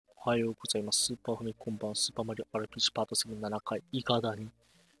おはようございます。スーパーファミコン版スーパーマリオ RPG パート7、7回。いかだに。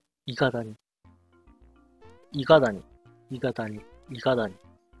いかだに。いかだに。いかだに。いかだに。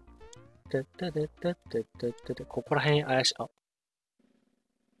てっててってってってってて。ここら辺怪しい。あ。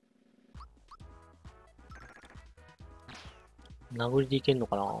殴りでいけんの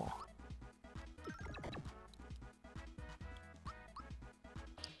かな。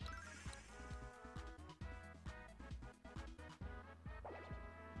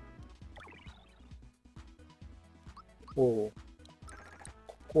おお。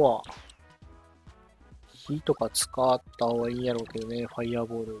ここは、火とか使った方がいいんやろうけどね、ファイヤー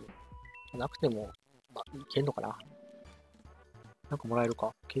ボール。なくても、まあ、いけんのかな。なんかもらえる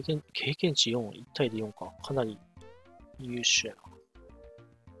か。経験値4、1体で4か。かなり優秀やな。こ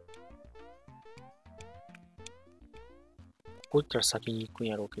こ行ったら先に行くん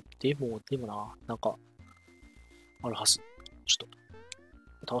やろうけど、でもな、なんか、あるはず。ちょっ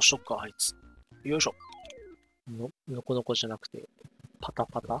と、倒しとくか、あいつ。よいしょ。のこのこじゃなくて、パタ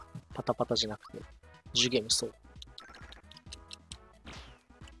パタじゃなくて、ジュゲムそう。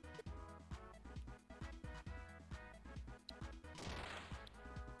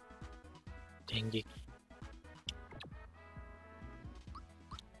電撃。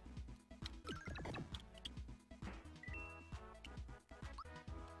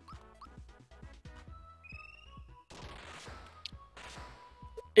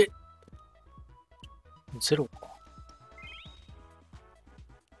え、ゼロか。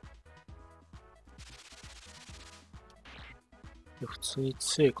いや普通に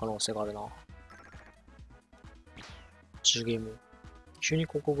強い可能性があるな。10ゲーム。急に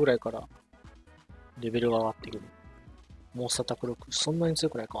ここぐらいからレベルが上がってくる。モンスタータクロック、そんなに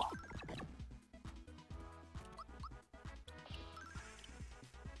強くないか。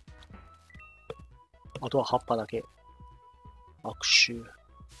あとは葉っぱだけ。悪臭。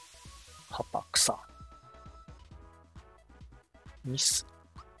葉っぱ、草。ミス。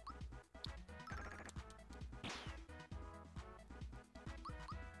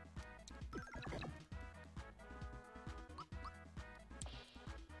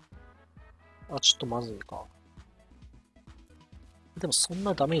あ、ちょっとまずいか。でもそん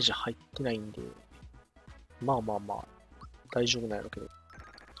なダメージ入ってないんで、まあまあまあ、大丈夫なんやろうけど。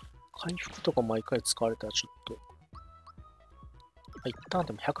回復とか毎回使われたらちょっと、一旦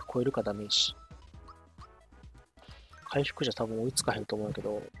でも100超えるかダメージ。回復じゃ多分追いつかへんと思うけ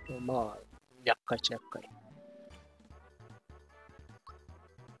ど、まあ、厄介っちゃ厄介。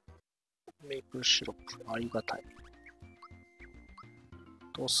メイプルシロップ、ありがたい。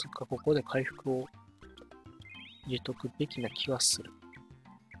どうするか、ここで回復を入れとくべきな気がする。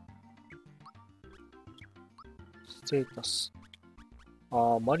ステータス。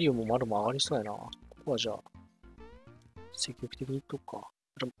ああ、マリオもマルも上がりそうやな。ここはじゃあ、積極的にいっとくか。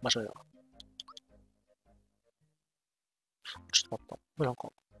間違えた。ちょっと待った。これなん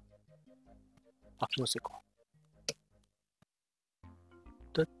か、気のせいか。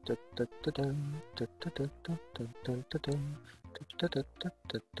こ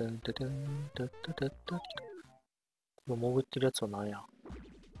の潜ってるやつは何や。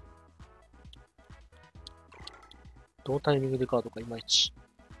どのタイミングでガードかいまいち。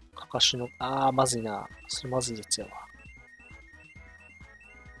かかしの、まずいな。それまずいやつやわ。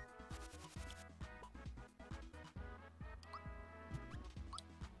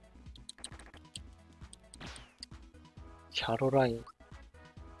キャロライン。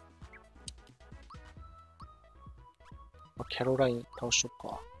キャロライン倒しとく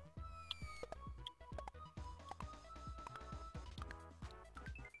か。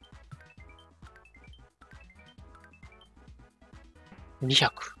200。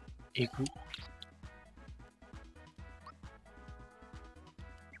え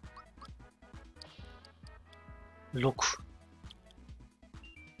ぐ。6。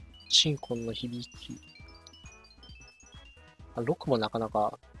チンコンの響き。6もなかな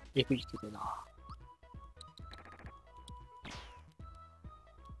かえぐいけどな。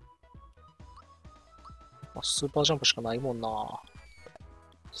スーパージャンプしかないもんな。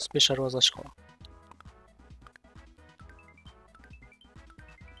スペシャル技しか。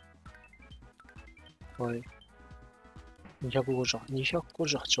はい。258。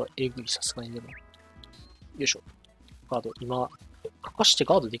258はえぐい、さすがにでも。よいしょ。ガード、今、かかして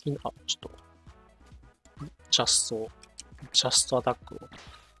ガードできんのちょっと。ジャストアタックを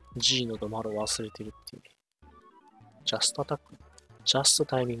G のドマロを忘れてるっていう。ジャストアタックジャスト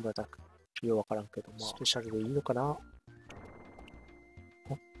タイミングアタック。ようわからんけど、まあ、スペシャルでいいのかな。は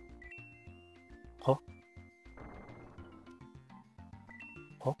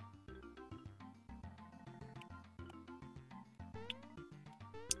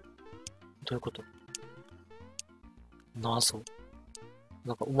どういうこと？謎。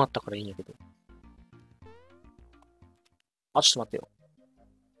なんか埋まったからいいんやけど。あ、ちょっと待っ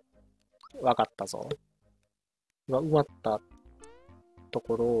てよ。わかったぞ。今埋まったと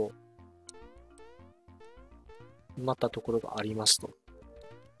ころ、埋まったところがありますと。こ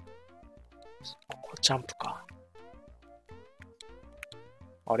こジャンプか。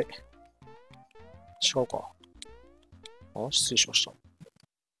あれ？違うか。あ、失礼しました。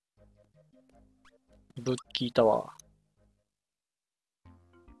ブッキータワー。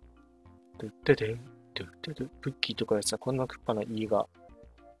ドゥッテデン、ドゥッテデン。ブッキーとかやつはこんな立派な家が、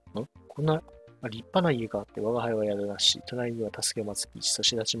こんな立派な家があって我が輩はやるらしい。隣には助けを待つピーチ、そし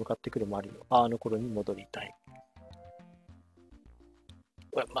て立ち向かってくるマリオ。あの頃に戻りたい。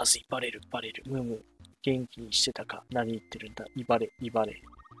まずい、バレる。元気にしてたか。何言ってるんだ。威張れ。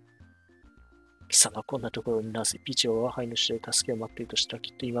貴様、こんなところになぜピーチは我が輩の下で助けを待っているとしたら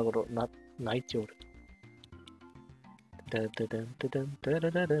きっと今頃泣いておる。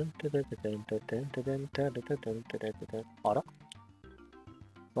あら？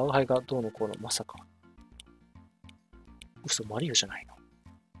我が輩がどうのこうの、まさか。嘘、マリオじゃないの？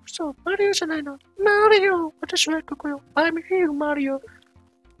嘘、マリオじゃないの？マリオ！私はここよ。I'm here, マリオ。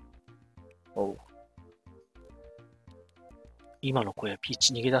おう。今の声はピー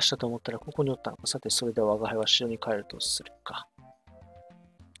チ逃げ出したと思ったらここにおったのか。さて、それでは我が輩は城に帰るとするか。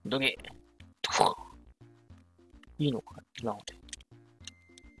どげ。いいのかなので。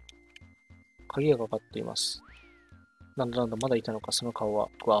鍵がかかっています。なんだ、まだいたのか、その顔は。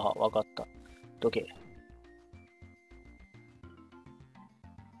わかった。どけ。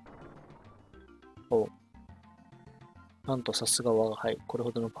おう。なんとさすが我が輩。これ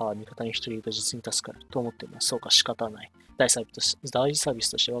ほどのパワー、味方に一人いると実に助かる。と思っています。そうか、仕方ない。大サービス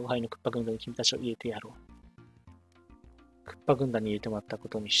として我が輩のクッパ軍団に君たちを入れてやろう。クッパ軍団に入れてもらったこ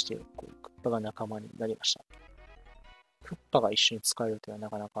とにしておこう。クッパが仲間になりました。クッパが一緒に使えるというのは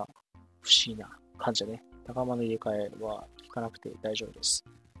なかなか不思議な感じだね。仲間の入れ替えは聞かなくて大丈夫です。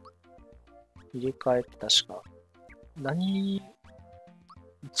入れ替えって確か、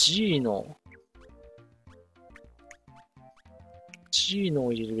G の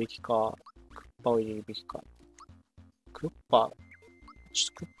を入れるべきか、クッパを入れるべきか。クッパ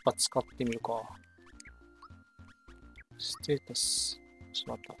使ってみるか。ステータス。ち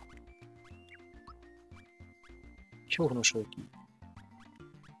ょっと待った。恐怖の衝撃。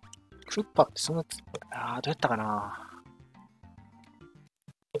クッパってそんな、どうやったかな。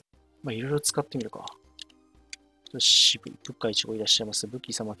いろいろ使ってみるか。渋い。部下一号いらっしゃいます。ブッ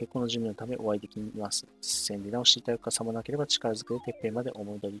キー様は結婚の準備のためお会いできます。実践で直していただくかさもなければ力ずくでてっぺんまでお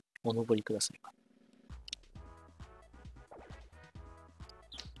登りくださいか。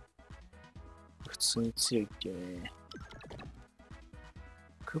普通に強いっていうね。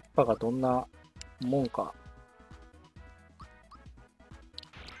クッパがどんなもんか。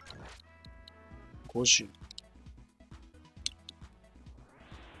50。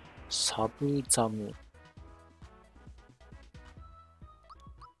サブザム。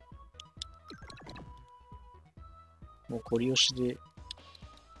もうゴリ押しで、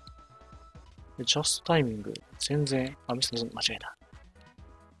ジャストタイミング、全然、間違えた。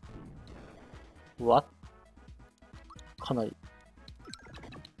か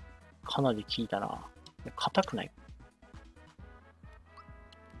なり効いたな。硬くない？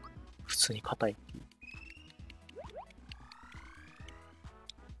普通に硬いっていう。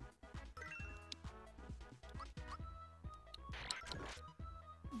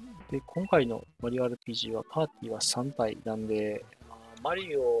で、今回のマリオ RPG はパーティーは3体なんで、マ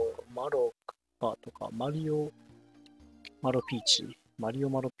リオ、マロ、クッパとか、マリオ、マロピーチ、マリオ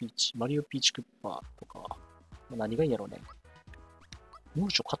ピーチクッパとか、何がいいんやろうね。ムー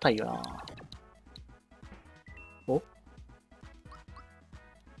チョ硬いよな。お？い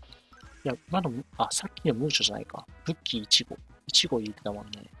や、さっきのムーチョじゃないか。ブッキー1号。1号入れてたもん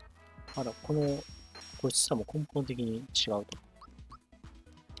ね。こいつらも根本的に違うと。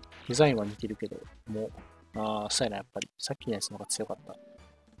デザインは似てるけど、もう、そうやな、やっぱり。さっきのやつの方が強かった。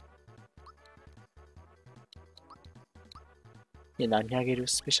何あげる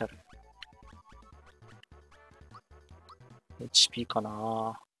スペシャル ?HP か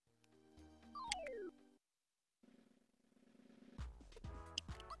な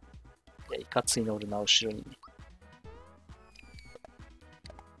いかついのおるな、後ろに。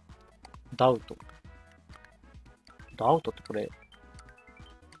ダウトってこれ、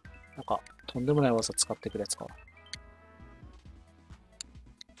なんか、とんでもない技使ってくるやつか。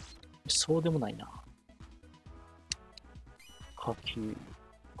そうでもないな。火球。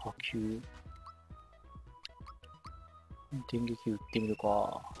電撃撃ってみる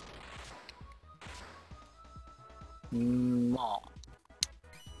か。まあ。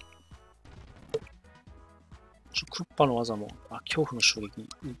クッパの技も、恐怖の衝撃、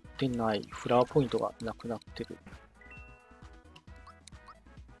打ってない。フラワーポイントがなくなってる。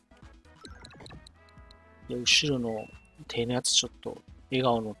いや、後ろの手のやつちょっと、笑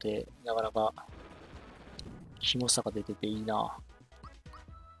顔の手、なかなか、キモさが出てていいな。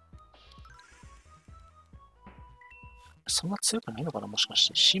そんな強くないのかなもしかし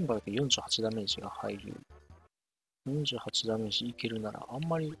て。シンバルで48ダメージが入る。48ダメージいけるなら、あん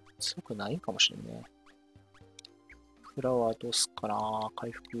まり強くないかもしれんね。フラワーどうすっかな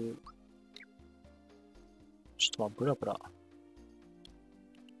回復。ちょっとまあ、ブラブラ。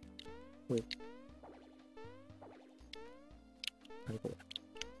ほい。何これ。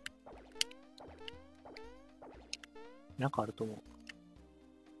なんかあると思う。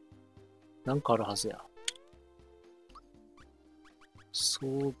なんかあるはずや。装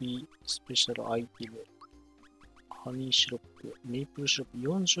備、スペシャルアイテム、ハニーシロップ、メイプルシロップ、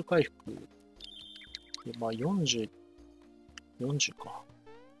40回復。まあ40か。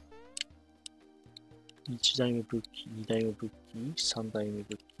1台目武器、2台目武器、3台目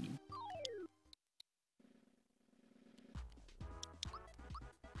武器。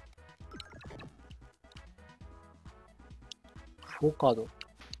4カード。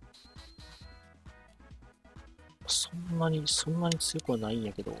そんなに強くはないん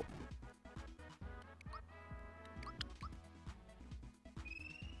やけど。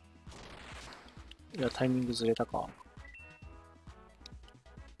いや、タイミングずれたか。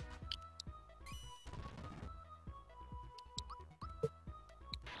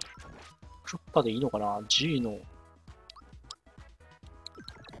クッパでいいのかな ?G の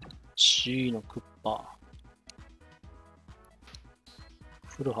クッパ。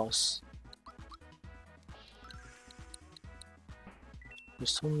フルハウス。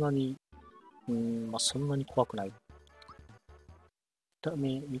そんなに、まあ、そんなに怖くない。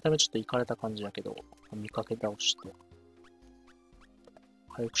見た目ちょっとイカれた感じだけど、見かけ倒して。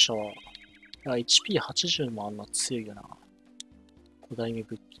回復者は、HP80 もあんな強いよな。5代目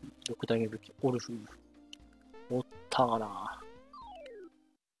武器、6代目武器、オルフ。おったかな。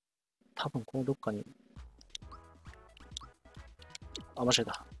多分このどっかに、間違え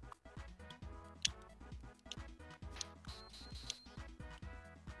た。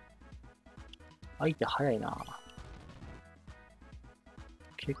相手早いな。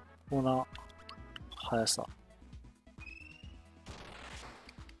結構な速さ。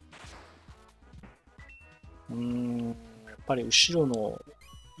やっぱり後ろの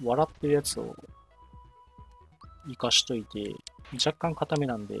笑ってるやつを生かしといて、若干固め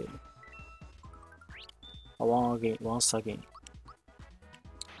なんで、ワンスアゲイン。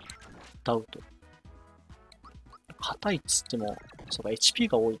ダウト。硬いっつっても、そうか、HP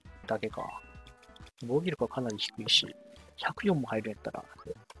が多いだけか。防御力はかなり低いし、104も入るんやったら、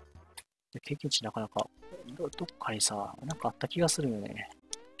経験値なかなか、どっかにさ、なんかあった気がするよね。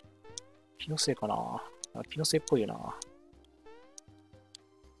気のせいかな。気のせいっぽいよな。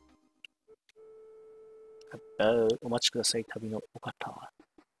お待ちください、旅のお方。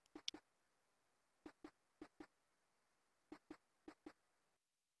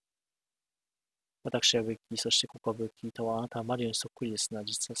私はブッキー、そしてここはブッキーとはあなたはマリオにそっくりですが、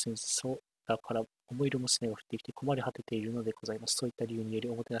実は先日そうだから思い入れ娘が降ってきて困り果てているのでございます。そういった理由により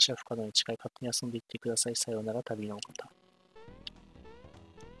おもてなしは不可能に近い。勝手に遊んでいってください。さようなら、旅のお方。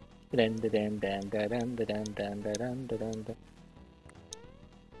でんででんでんででんででんでんででんででんでん。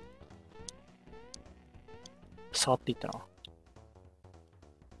触っていったな。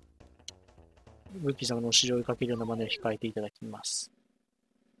ブッキーさんのお尻を追いかけるような真似を控えていただきます。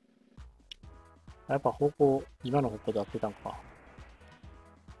やっぱ今の方向で合ってたんか。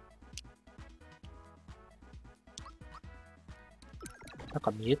なん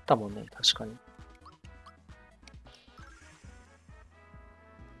か見えたもんね、確かに。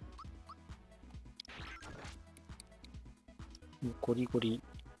ゴリゴリ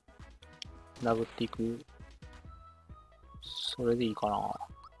殴っていく。それでいいかな。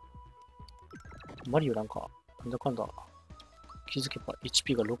マリオなんか、なんだかんだ気づけば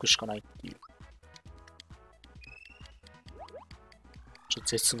HP が6しかないっていう。ちょっと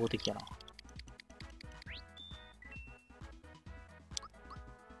絶望的やな。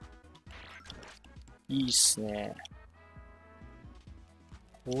いいっすね。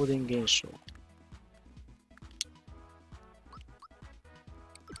放電現象。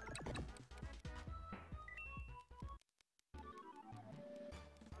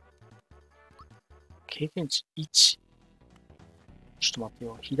経験値1。ちょっと待って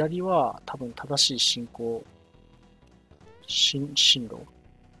よ。左は多分正しい進路。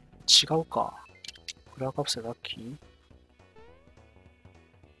違うか。こフラーカプセルラッキー。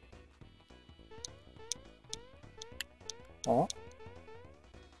あ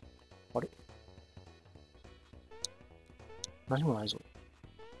あれ何もないぞ。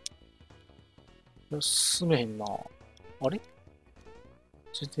進めへんな。あれ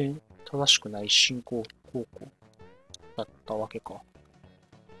全然正しくない進行方向だったわけか。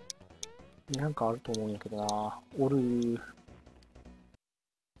なんかあると思うんやけどな。おるー。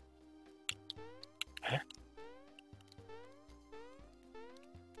え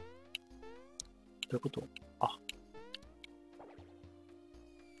どういうこと？あ。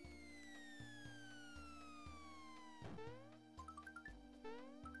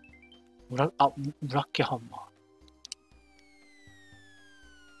ブラッケハンマ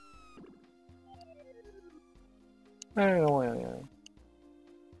ー。おいおいおい。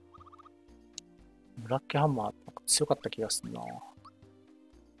ブラッケハンマーなんか強かった気がするな。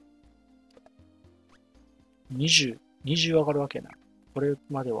20上がるわけない。これ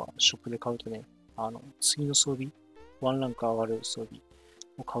まではショップで買うとね、次の装備、ワンランク上がる装備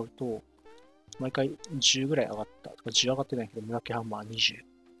を買うと、毎回10ぐらい上がった。とか10上がってないけど、ブラッケハンマー20。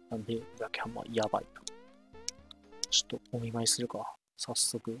なんで、ブラッケハンマーやばいと。ちょっとお見舞いするか。早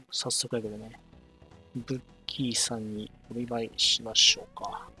速やけどね。ブッキーさんにお見舞いしましょう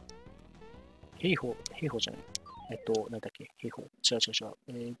か。兵法じゃない。なんだっけ、兵法。違う。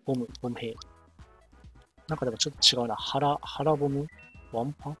ボム兵。なんかでもちょっと違うな。腹ボムワ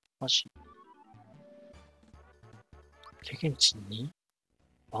ンパンマジ経験値 2？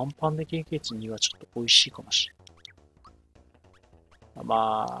 ワンパンで経験値2はちょっと美味しいかもしれん。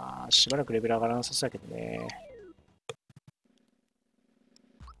まあ、しばらくレベル上がらなさそうだけどね。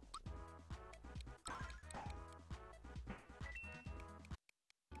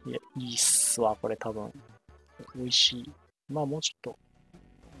いや、いいっすわ、これ多分。美味しい。まあもうちょっと、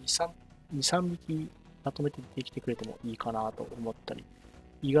2、3匹まとめてできてくれてもいいかなと思ったり。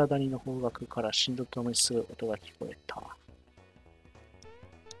伊賀谷の方角から振動とともにすごい音が聞こえた。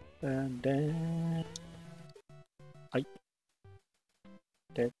はい。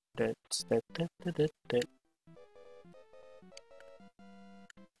で、どういう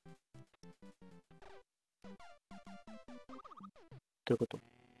こと？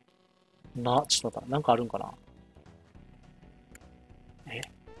ちょっと待った。なんかあるんかな？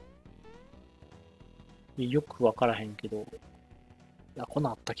よくわからへんけど、いや、こんな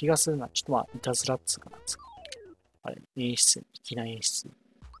んあった気がするな。ちょっとまあ、いたずらっつうかなんつうか。あれ、粋な演出。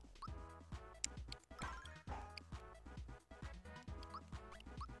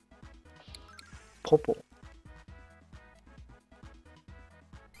ポポ。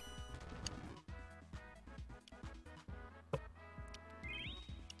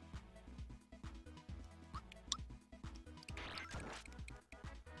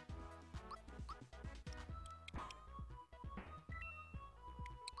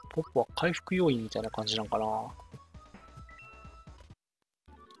ポポは回復要因みたいな感じなんかな。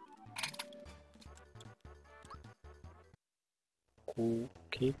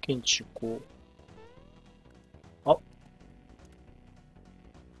経験値5。あ、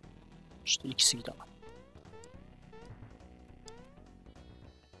ちょっと行き過ぎたな。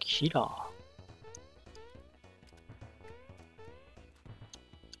キラー。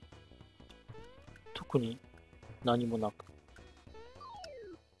特に何もなく。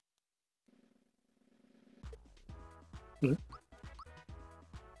ん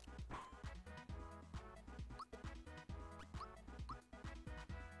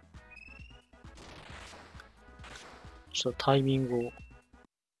ちょっとタイミングを。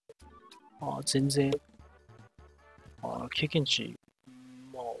全然、経験値、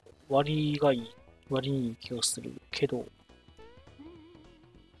まあ、割にいい気がするけど、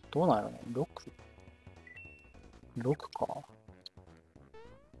どうなんやろね。6か。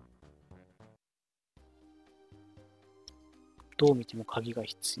どう見ても鍵が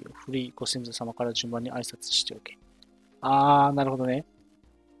必要。古いご先祖様から順番に挨拶しておけ。なるほどね。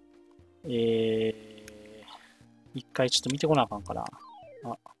一回ちょっと見てこなあかんから。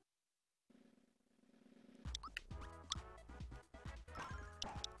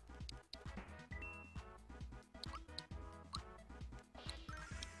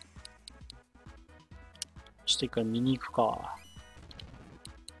ちょっと一回見に行くか。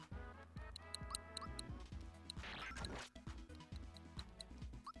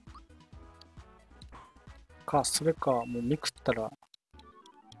それか、もうめくったら、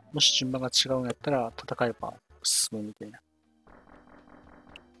もし順番が違うんやったら、戦えば進むみたいな。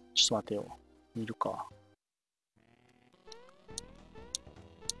ちょっと待てよ。見るか。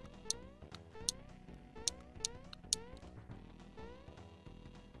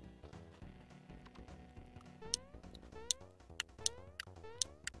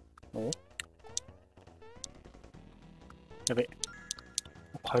おやべ。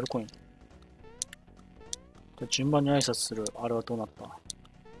カエルコイン。順番に挨拶する。あれはどうなった？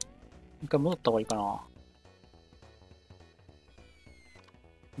一回戻った方がいいかな。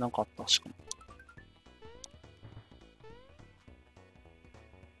なんかあった、しかも。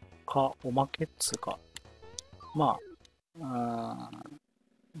おまけっつうか。まあ、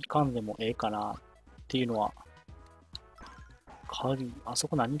いかんでもええかなっていうのは、鍵、あそ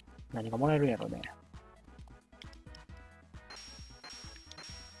こ何がもらえるんやろうね。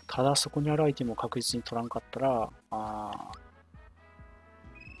ただそこにあるアイテムを確実に取らんかったら、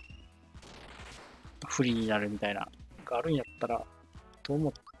不利になるみたいな、があるんやったら、と思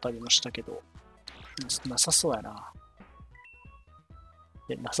ったりもしたけど、なさそうやな。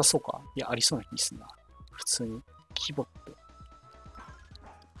なさそうか。いや、ありそうな気すんな。普通に。キボット。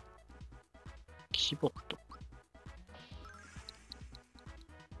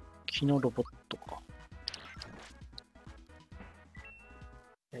木のロボットか。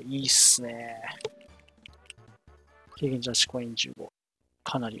いいっすね。経験値8コイン15。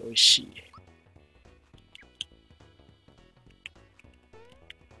かなり美味しい。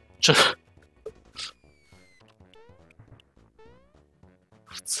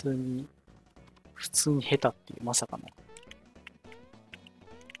普通に下手っていう、まさかの。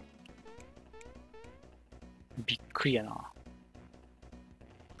びっくりやな。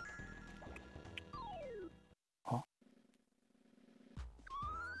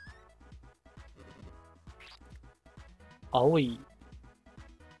青い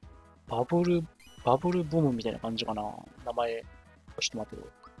バブルボムみたいな感じかな。名前、ちょっと待って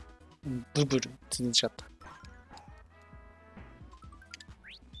よ。ブブル、全然違った。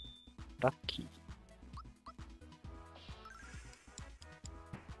ラッキー。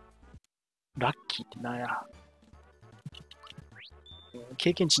ラッキーってなんや。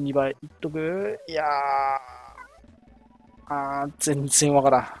経験値2倍いっとく。いやー、全然わか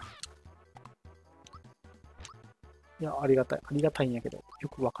らん。いや、ありがたいんやけど、よ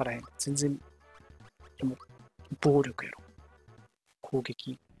くわからへん。全然、でも、暴力やろ。攻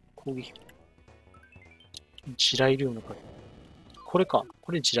撃。地雷ルームか。これか。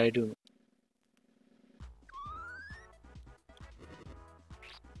これ地雷ルーム。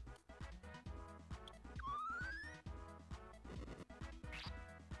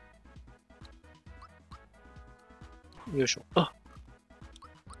よいしょ。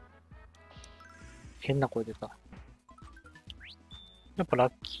変な声出た。やっぱラ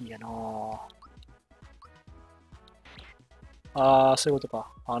ッキーやなそういうこと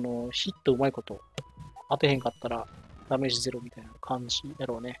か。ヒットうまいこと当てへんかったらダメージゼロみたいな感じや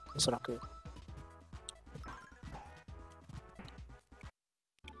ろうね。おそらく。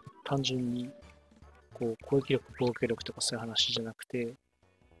単純に、攻撃力、防御力とかそういう話じゃなくて、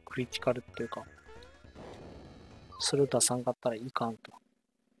クリティカルっていうか、それを出さんかったらいかんと。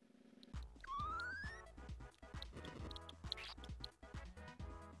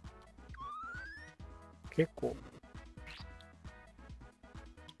結構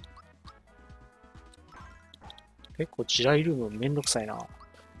地雷ルームめんどくさいな。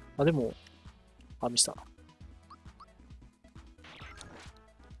でも、ミスタ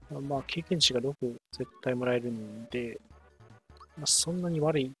ー。経験値が6絶対もらえるんで、そんなに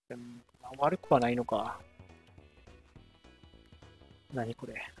悪くはないのか。何こ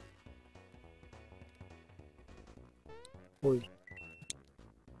れ。おい。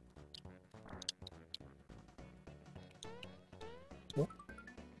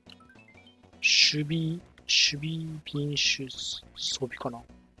守備品種装備かな。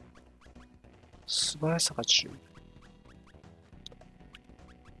素早さが10。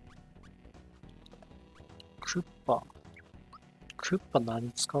クッパ何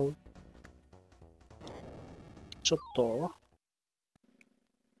使う？ちょっと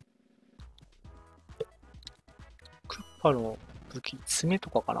クッパの武器、爪と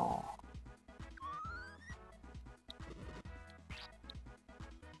かかな。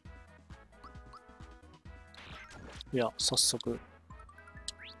いや、早速、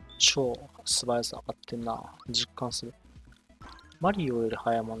超素早さ上がってんな。実感する。マリオより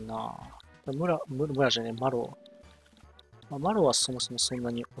早いもんな。村じゃねえ、マロ。マロはそもそもそんな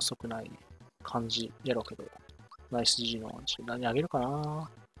に遅くない感じやろうけど。ナイス G の何あげるか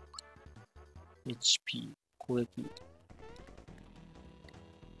な？ HP、攻撃。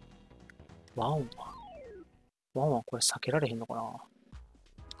ワンはこれ避けられへんのかな？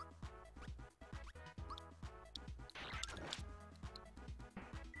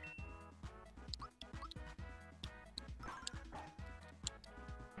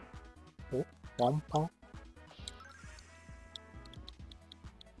ワンパン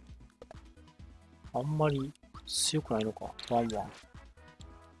あんまり強くないのか、ワンワン。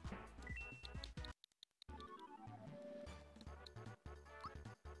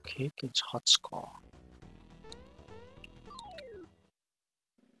経験値8か。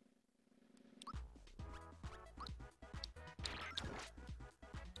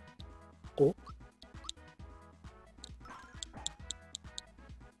お、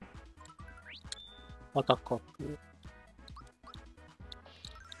アタックアップ。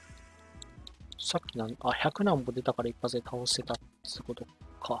さっき100何歩出たから一発で倒せたってこと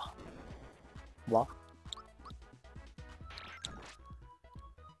か。は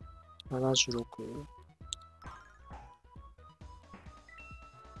 ?76。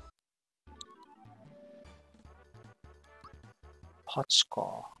8か。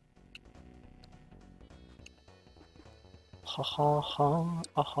ははは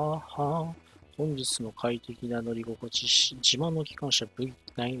あはは。本日の快適な乗り心地、自慢の機関車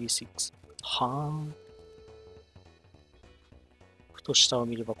V96。はーん。ふと下を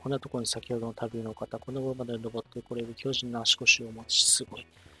見れば、こんなところに先ほどの旅の方、この上まで登ってこれる強靭な足腰を持ち、すごい。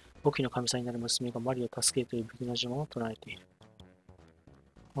簿記の神様になる娘がマリオを助けるという武器の呪文を唱えている。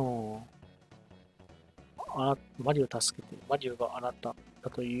マリオを助けて、マリオがあなただ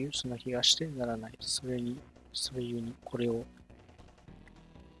という、そんな気がしてならない。それゆえに、これを、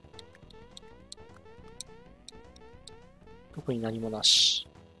特に何もなし。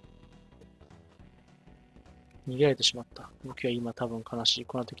逃げられてしまった。僕は今多分悲しい。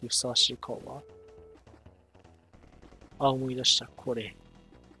この時ふさわしい顔は。思い出した。これ。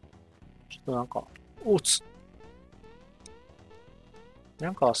ちょっとなんか、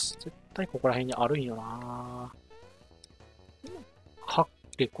なんか、絶対ここら辺にあるんよな。か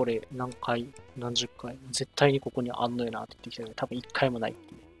れこれ、何回、何十回、絶対にここにあんのよなって言ってきたけど、多分一回もないっ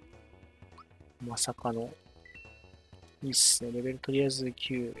ていう。まさかの。いいっすね。レベルとりあえず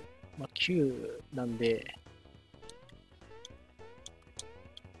9。まあ、9なんで、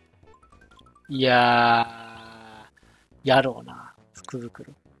いやー、やろうな。福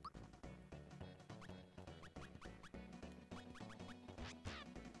袋。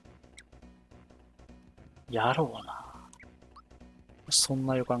やろうな。そん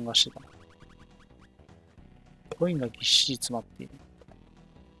な予感がしてたな。コインがぎっしり詰まっている。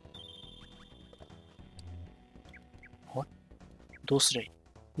どうすりゃい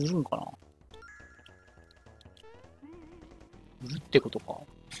い？売るんかな？売るってことか。ちょ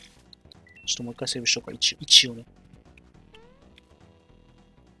っともう一回セーブしようか。一応ね。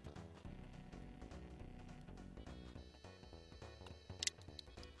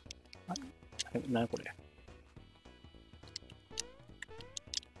なにこれ。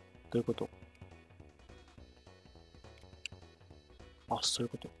どういうこと？そういう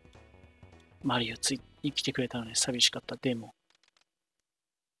こと。マリオ生きてくれたのに寂しかった。でも、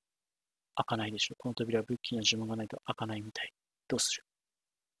開かないでしょ。この扉は武器の呪文がないと開かないみたい。どうする？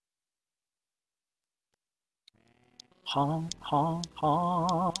はんはんはん。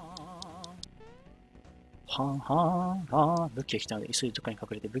はんはんはん。武器が来たので急いでどっかに隠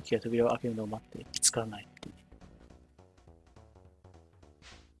れて武器が扉を開けるのを待って見つからないっていう。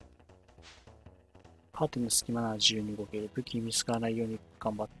カーテンの隙間なら自由に動ける。武器に見つからないように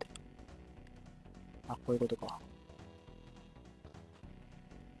頑張って。こういうことか。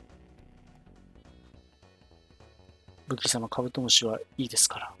武器様、カブトムシはいいです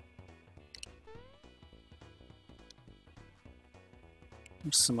から。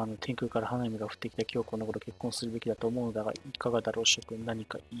すまぬ、天空から花嫁が降ってきた今日この頃結婚するべきだと思うのだが、いかがだろう、諸君。何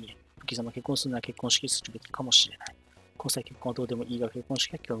かいいえ。武器様、結婚するなら結婚式するべきかもしれない。交際結婚はどうでもいいが、結婚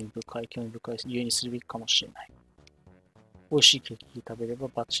式は興味深いゆえにするべきかもしれない。美味しいケーキ食べれば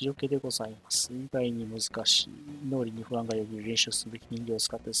バッチリ OK でございます。意外に難しい。脳裏に不安がよぎる練習するべき人形を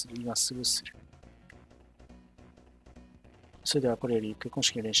使ってする。今すぐする。それではこれより結婚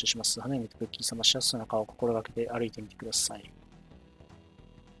式の練習します。花嫁とブッキー様、幸せな顔を心がけて歩いてみてください。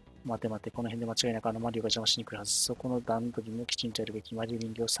待て待て、この辺で間違いなくマリオが邪魔しに来るはず。そこの段取りもきちんとやるべき。マリオ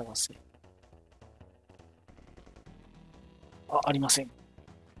人形を探せ。ありません。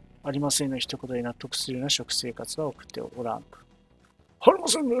ありませんの一言で納得するような食生活は送っておらん。ありま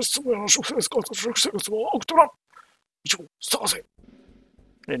せんの質問や食生活は送っておらん。一応、探せ。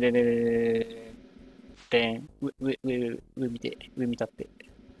でででででん。上見て、上見たって。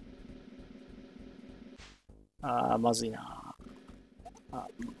まずいな。よ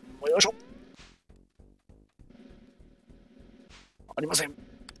いしょ。ありません。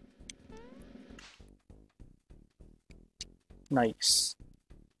ないです。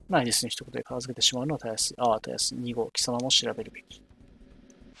ないですね。一言で片付けてしまうのはたやすい。たやすい。2号、貴様も調べるべき。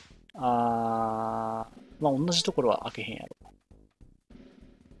同じところは開けへんや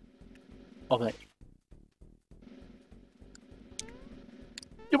ろ。危ない。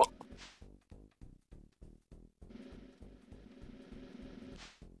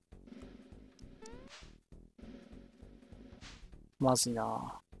まずい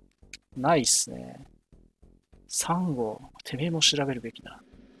な。ないっすね。サンゴ、てめえも調べるべきだ。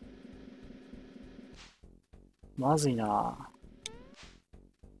まずいな。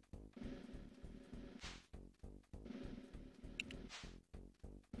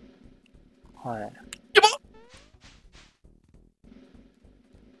はい。やばっ、や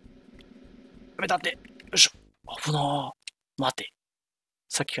めたって。よいしょ。危なー。待て。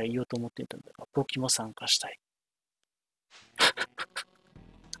さっきから言おうと思っていたんだが、僕も参加したい。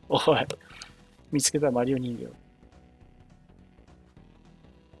おい、見つけたマリオ人形。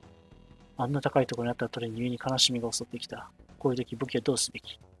あんな高いところにあった鳥に故に悲しみが襲ってきた。こういう時、武器はどうすべ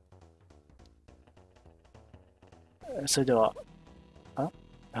き？それでは、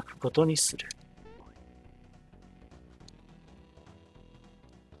泣くことにする。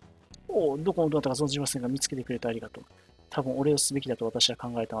おお、どこのどなたか存じませんが、見つけてくれてありがとう。多分、お礼をすべきだと私は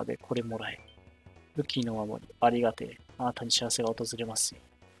考えたので、これもらえ。武器の守り、ありがてえ。あなたに幸せが訪れますよ。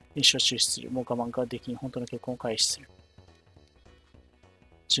練習は中止する。もう我慢ができん。本当の結婚を開始する。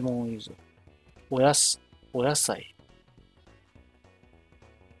呪文を言うぞ。お野菜。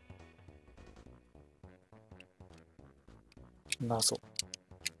謎。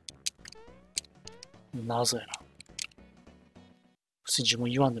謎やな。普通に呪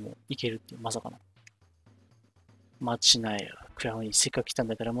文言わんでもいけるってまさかな。待ちなよ。クラウンにせっかく来たん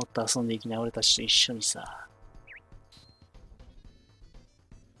だからもっと遊んでいきな。俺たちと一緒にさ。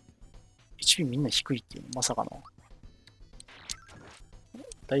HP みんな低いっていうのまさかの。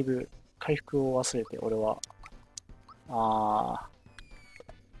だいぶ回復を忘れて、俺は。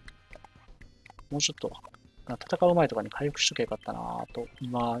もうちょっと、戦う前とかに回復しときゃよかったなぁと、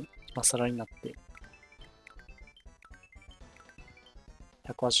今更になって。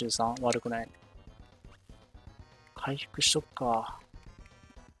183、悪くない。回復しとくか。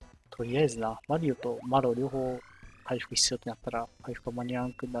とりあえずな、マリオとマロ両方回復必要ってなったら、回復が間に合わ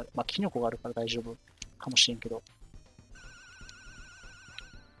なくなる。まあ、キノコがあるから大丈夫かもしれんけど。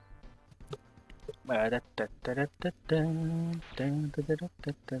ま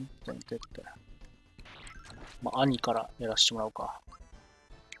あ、兄からやらせてもらおうか。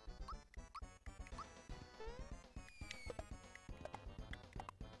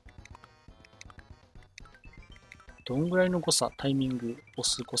どんぐらいの誤差、タイミング、押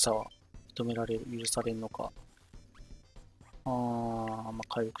す誤差は認められる、許されるのか。まあ、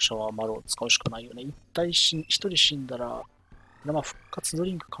回復者はマロを使うしかないよね。一人死んだら、まあ、復活ド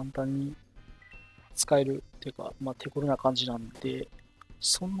リンク簡単に使えるっていうか、まあ、手頃な感じなんで、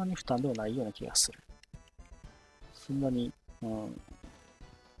そんなに負担ではないような気がする。そんなに、遅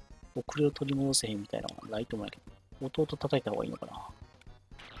れを取り戻せへんみたいなのはないと思うんやけど、弟叩いた方がいいのかな。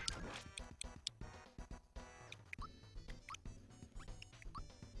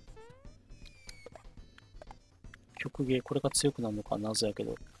曲芸、これが強くなるのか謎やけ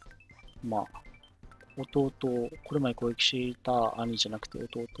ど、まあ、弟を、これまで攻撃していた兄じゃなくて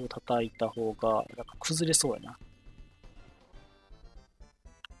弟を叩いた方が、なんか崩れそうやな。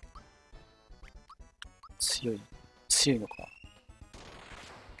強いのか。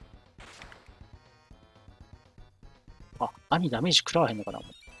兄ダメージ食らわへんのかな。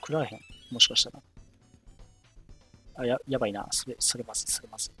食らわへん。もしかしたら。やばいな。それまずい、それ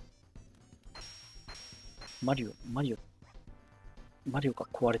まずい。マリオが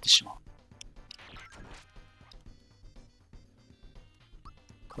壊れてしまう。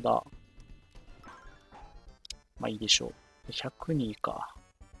ただ、まあいいでしょう。102か。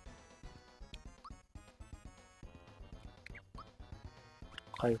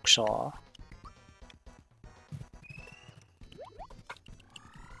回復者は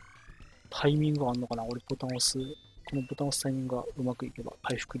タイミングあんのかな。俺このボタンを押すタイミングがうまくいけば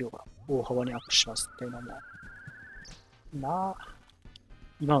回復量が大幅にアップしますっていうのも。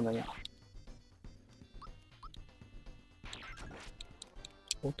今の何や。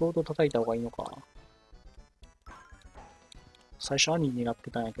弟叩いた方がいいのか。最初兄になって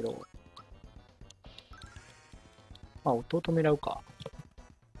たんやけど、まあ弟狙うか。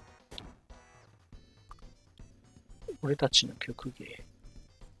俺たちの曲芸。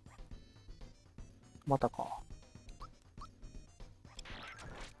またか。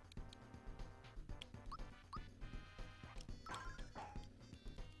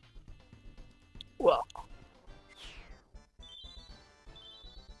うわ。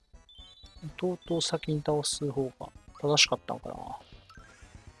弟を先に倒す方が正しかったのかな。ど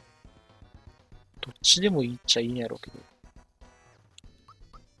っちでもいいっちゃいいんやろうけど。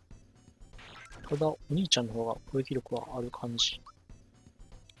ただ、お兄ちゃんの方が攻撃力はある感じ。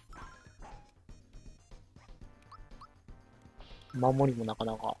守りもなか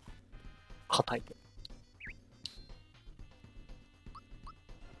なか硬いと。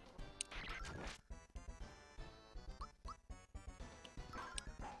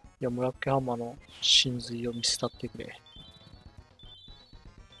いや、村家浜の真髄を見せたってくれ。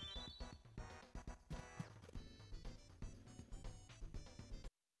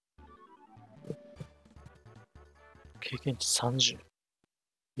経験値30。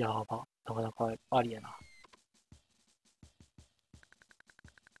やば。なかなかありやな。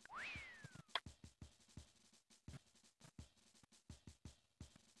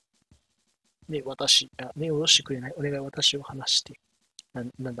ね、目を下ろしてくれない。お願い、私を離して。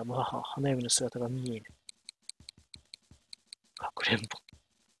なんだ、花嫁の姿が見えぬ。かくれんぼ。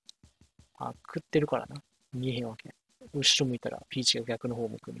あ、食ってるからな。見えへんわけ。後ろ向いたら、ピーチが逆の方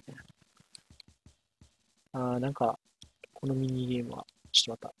向くみたいな。なんか、このミニゲームは、ち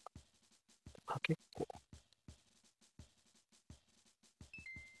ょっとまた、かけっこ。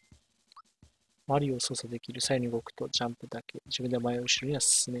マリオを操作できる。左右に動くとジャンプだけ。自分で前後ろには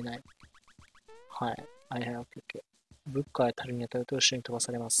進めない。はい。はいはい、オッケーオッケー。ブッカーや樽に当たると後ろに飛ば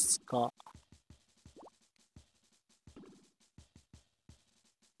されますが、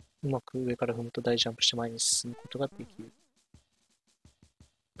うまく上から踏むと大ジャンプして前に進むことができる。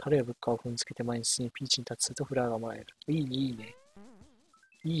樽やブッカーを踏んづけて前に進み、ピーチにタッチするとフラワーがもらえる。いいね、いいね。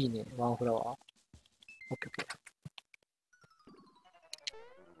いいね、ワンフラワー。オッケーオッケ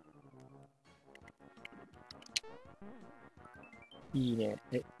ー。いいね。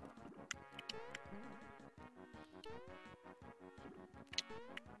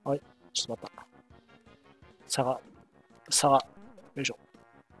はい、ちょっと待った。差が、よいしょ。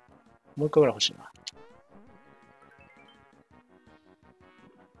もう一個ぐらい欲しいな。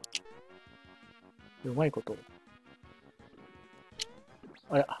うまいこと。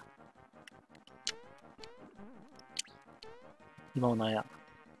あれ、今はなんや。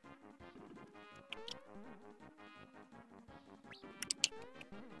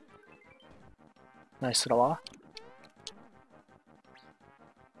ナイスラワー。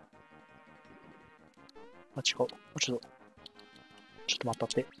あ、違う。ちょっと待ったっ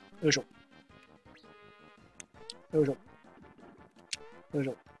て。よいしょ。よいしょ。よいし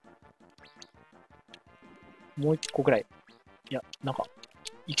ょ。もう一個ぐらい。いや、なんか、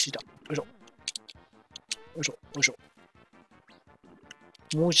行き過ぎた。よいしょ。よいしょ。よいしょ。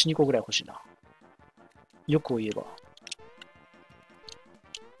もう一、二個ぐらい欲しいな。よくを言えば。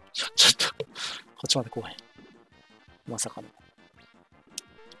ちょっとこっちまで来へん。まさかの。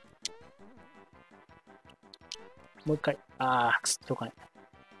もう一回。くすっとかね。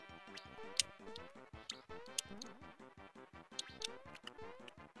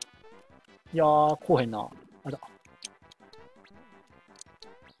いやー、来へんな。あれだ。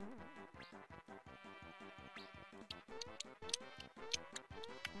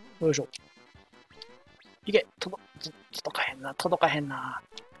よいしょ。いけ届かへんな。届かへんな。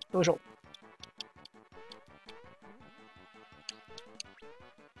よいしょ。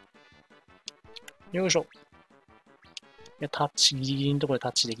よいしょ。いや、タッチ、ギリギリのところでタ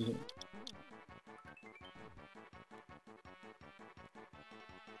ッチできひん。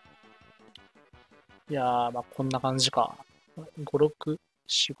いやー、まあこんな感じか。5、6、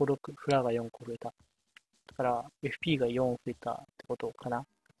4、5、6、フラが4個増えた。だから、FP が4増えたってことかな。ま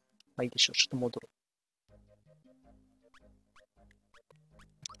あいいでしょう。ちょっと戻ろう。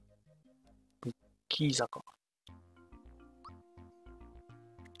ブッキー坂。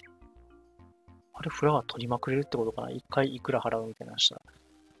あれ、フラが取りまくれるってことかな。一回いくら払うみたいな話だ。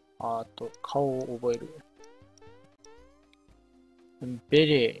顔を覚える。ベ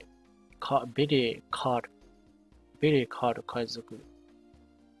レー、カール。ベレー、カール、海賊。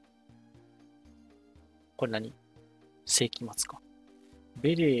これ何？世紀末か。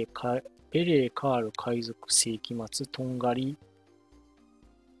ベレー、カール、海賊、世紀末、とんがり、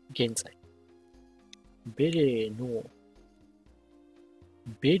現在。ベレーの、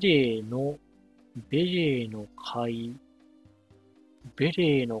ベレーの、ベレーの海、ベ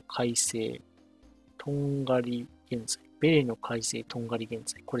レーの海星、とんがり、現在。ベレーの海星、とんがり、現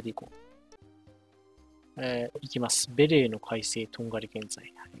在。これでいこう。いきます。ベレーの海星、とんがり、現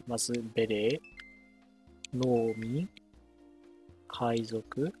在。はい、まず、ベレー、農民、海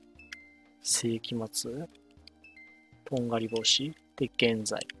賊、世紀末、とんがり帽子、で、現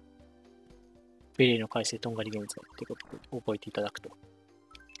在。ベレーの海星、とんがり現在ってことで覚えていただくと。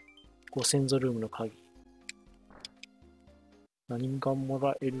ご先祖ルームの鍵。何がも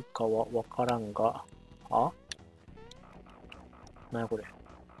らえるかはわからんが、なんやこれ。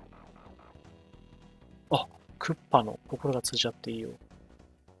クッパの心が通じ合っていいよ。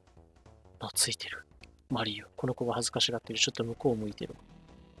懐いてる。マリオ。この子が恥ずかしがってる。ちょっと向こう向いてる。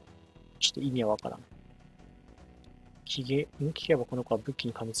ちょっと意味はわからん。聞けばこの子は武器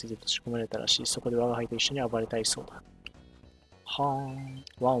に噛みついて閉じ込められたらしい。そこで我が輩と一緒に暴れたいそうだ。はーん。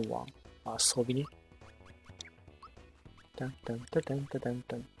ワンワン。あ、装備ね。タンタンタタンタタン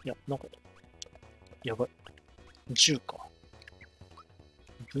タン。いや、なんか、やばい。銃か。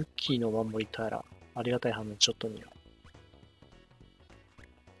武器の守りたら、ありがたい反面ちょっと見よう。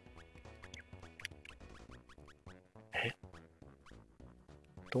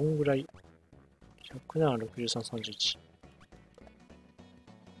どんぐらい ?107、63、31。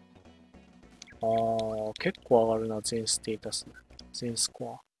結構上がるな、全ステータス。全ス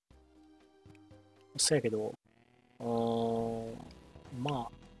コア。そうやけど、まあ、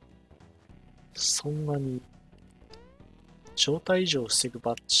そんなに、状態異常を防ぐ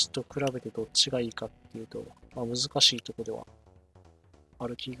バッジと比べてどっちがいいかっていうと、まあ、難しいとこではあ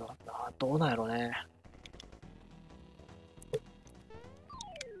る気が。どうなんやろね。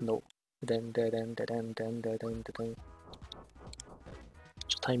の、でんででんででんでんででんででん。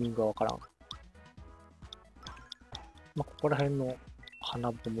タイミングがわからん。まあ、ここら辺の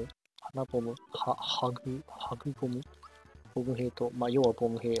花ボム、ハグボム、ボム兵と、まあ、要はボ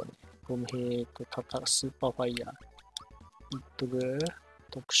ム兵よね。ボム兵とスーパーファイヤー、イットグ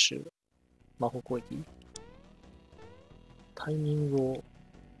特殊、魔法攻撃。タイミングを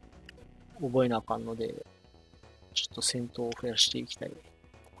覚えなあかんので、ちょっと戦闘を増やしていきたい。こ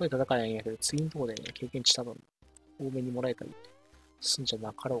こで戦いないんやけど、次のところでね、経験値多分多めにもらえたりすんじゃ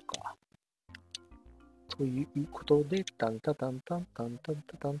なかろうか。ということで、タンタタンタンタンタン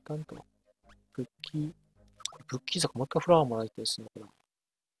タタンタンと、ブッキー坂もう一回フラワーもらいたいですね、これ。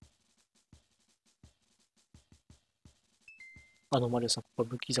マリオさん、ここは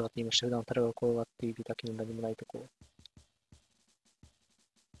ブッキー坂って言いました。普段タラが転がっているだけの何もないとこ。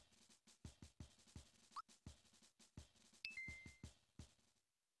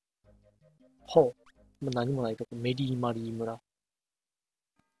ほう。何もないとこ。メリーマリー村。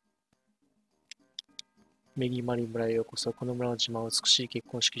メリーマリー村へようこそ。この村の自慢は美しい結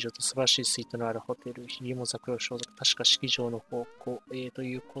婚式場と素晴らしいスイートのあるホテル。ひげも桜を装束。確か式場の方向へと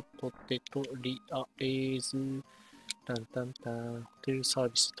いうことで、とりあえず、タンタンタン。ホテルサー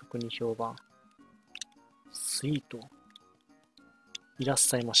ビス特に評判。スイート。いらっ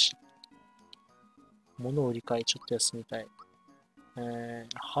しゃいまし。物を売り買い、ちょっと休みたい。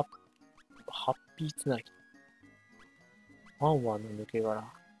ハッピーつなぎ。ワンワンの抜け殻。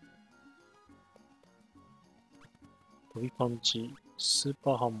飛びパンチ。スー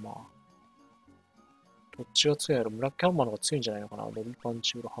パーハンマー。どっちが強いやろ？ブラックハンマーの方が強いんじゃないのかな？飛びパン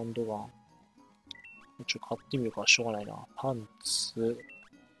チ、ハンドガン。ちょっと買ってみるか、しょうがないな。パンツ。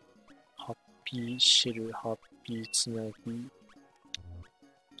ハッピーシェル、ハッピーつなぎ。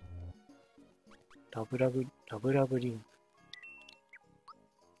ラブラブリン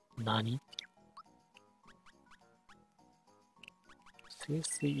グ。何？清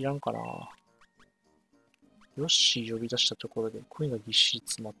水いらんかな？ヨッシー呼び出したところで声がぎっしり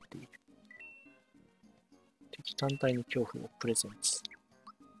詰まっている。敵単体に恐怖をプレゼンツ。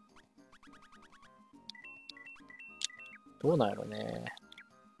どうなんやろね。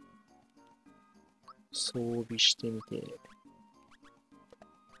装備してみて。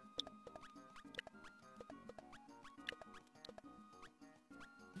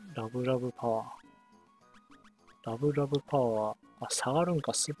ラブラブパワー。ラブラブパワー。下がるん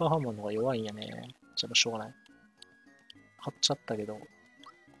か。スーパーハンマーの方が弱いんやね。じゃあしょうがない。買っちゃったけど。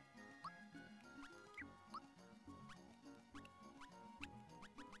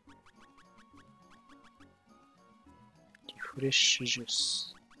リフレッシュジュー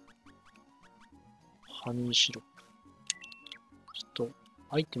ス。ハニーシロップ。ちょっと、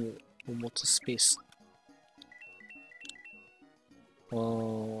アイテムを持つスペース。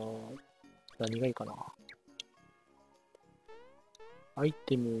何がいいかな。アイ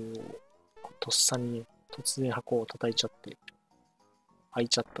テムをとっさにね、突然箱を叩いちゃって、開い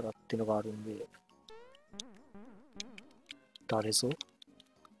ちゃったらっていうのがあるんで、誰ぞ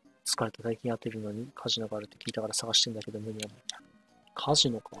疲れた大金当てるのにカジノがあるって聞いたから探してんだけど無理やね。カ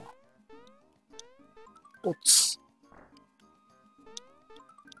ジノか。おつ。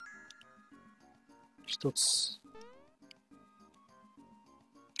一つ。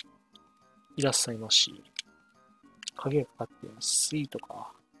いらっしゃいまし。影がかかっています。スイート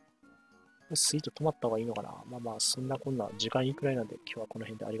か。スイート止まった方がいいのかな。まあ、そんなこんな時間いいくらいなんで、今日はこの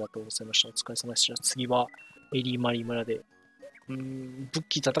辺でありがとうございました。お疲れ様でした。次は、エリーマリー村で、ブッ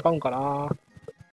キー戦うんかな。